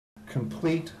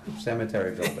complete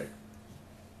cemetery building.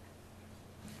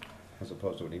 As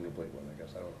opposed to an incomplete one, I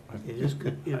guess, I don't know. It is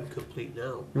incomplete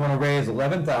now. You wanna raise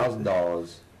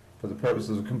 $11,000 for the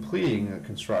purposes of completing the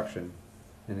construction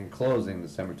and enclosing the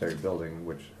cemetery building,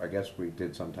 which I guess we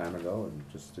did some time ago and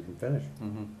just didn't finish.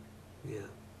 Yeah.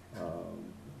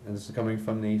 And this is coming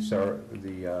from the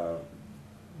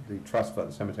trust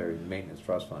fund, cemetery maintenance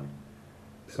trust fund.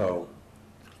 So,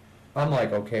 I'm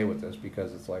like, okay with this,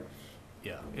 because it's like,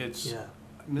 Yeah, it's, Yeah,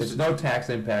 there's no tax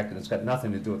impact, and it's got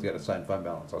nothing to do with the unassigned fund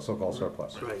balance, or so-called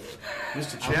surplus. right.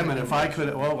 Mr. Chairman, if I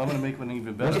could, well, I'm gonna make one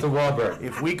even better. Mr. Wahlberg,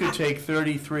 If we could take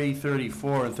 33,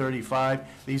 34, and 35,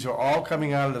 these are all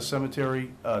coming out of the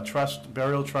cemetery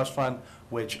burial trust fund,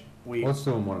 which we, let's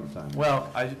do them one at a time. well,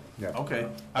 Yeah. okay.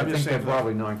 I I'm think just they're saying,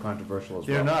 probably non-controversial as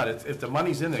well. they're not. If the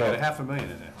money's in there, So- got $500,000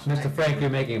 in there. Mr. Frank, you're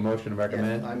making a motion to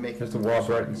recommend? Yes, I'm making Mr. a motion.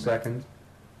 Warburton, second.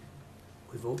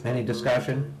 We vote. Any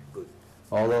discussion? Good.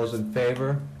 All those in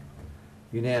favor?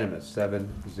 Unanimous, 7-0.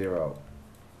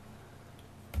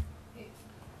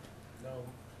 No,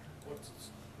 what's,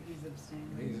 He's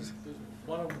abstaining. he's,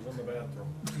 one of them's in the bathroom.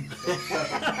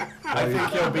 I think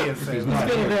he'll be in If he's favor. not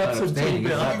He's here, gonna he's have not some abstaining,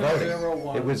 he's not tea, voting.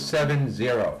 7-0-1. It was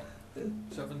 7-0.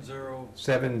 7-0,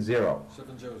 7-0.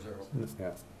 7-0-0.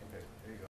 Yeah.